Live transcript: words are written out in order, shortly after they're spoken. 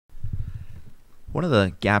One of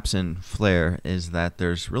the gaps in Flare is that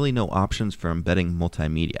there's really no options for embedding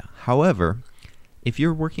multimedia. However, if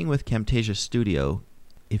you're working with Camtasia Studio,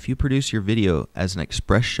 if you produce your video as an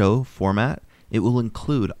Express Show format, it will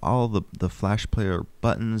include all the Flash Player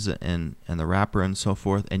buttons and the wrapper and so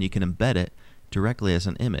forth, and you can embed it directly as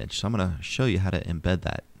an image. So I'm going to show you how to embed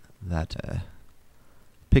that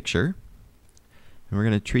picture. And we're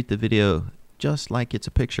going to treat the video just like it's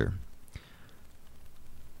a picture.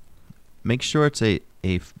 Make sure it's a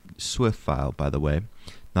SWF file, by the way,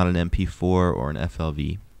 not an MP4 or an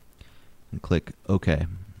FLV. And click OK.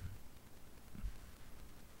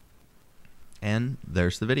 And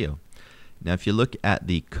there's the video. Now if you look at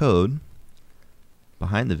the code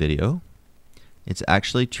behind the video, it's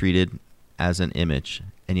actually treated as an image.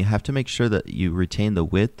 And you have to make sure that you retain the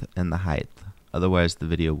width and the height. Otherwise the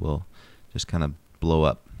video will just kind of blow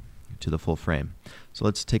up to the full frame. So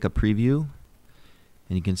let's take a preview.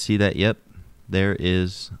 And you can see that, yep, there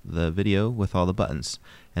is the video with all the buttons.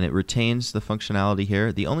 And it retains the functionality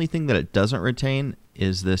here. The only thing that it doesn't retain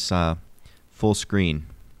is this full screen.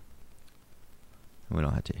 We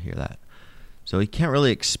don't have to hear that. So we can't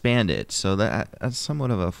really expand it. So that's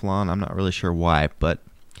somewhat of a flaw, and I'm not really sure why. But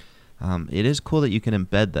it is cool that you can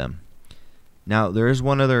embed them. Now, there is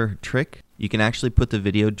one other trick. You can actually put the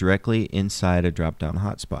video directly inside a drop-down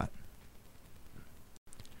hotspot.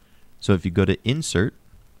 So if you go to Insert,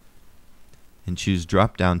 and choose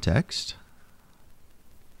drop down text,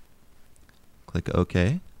 click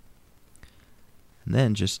OK, and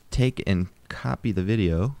then just take and copy the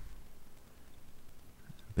video,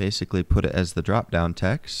 basically put it as the drop down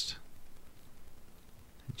text,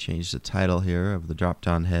 change the title here of the drop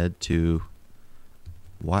down head to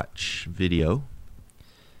watch video.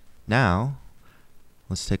 Now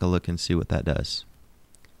let's take a look and see what that does.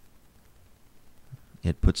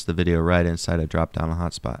 It puts the video right inside a drop-down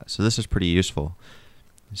hotspot. So this is pretty useful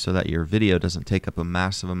so that your video doesn't take up a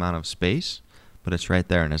massive amount of space, but it's right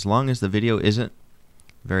there. And as long as the video isn't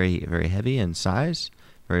very heavy in size,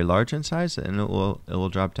 very large in size, and it will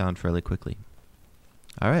drop down fairly quickly.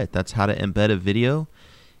 All right, that's how to embed a video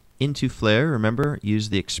into Flare. Remember, use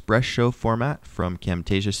the Express Show format from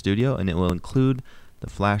Camtasia Studio, and it will include the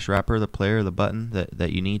Flash wrapper, the player, the button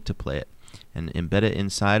that you need to play it. And embed it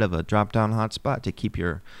inside of a drop-down hotspot to keep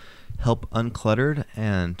your help uncluttered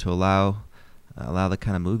and to allow the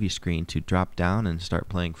kind of movie screen to drop down and start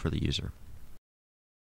playing for the user.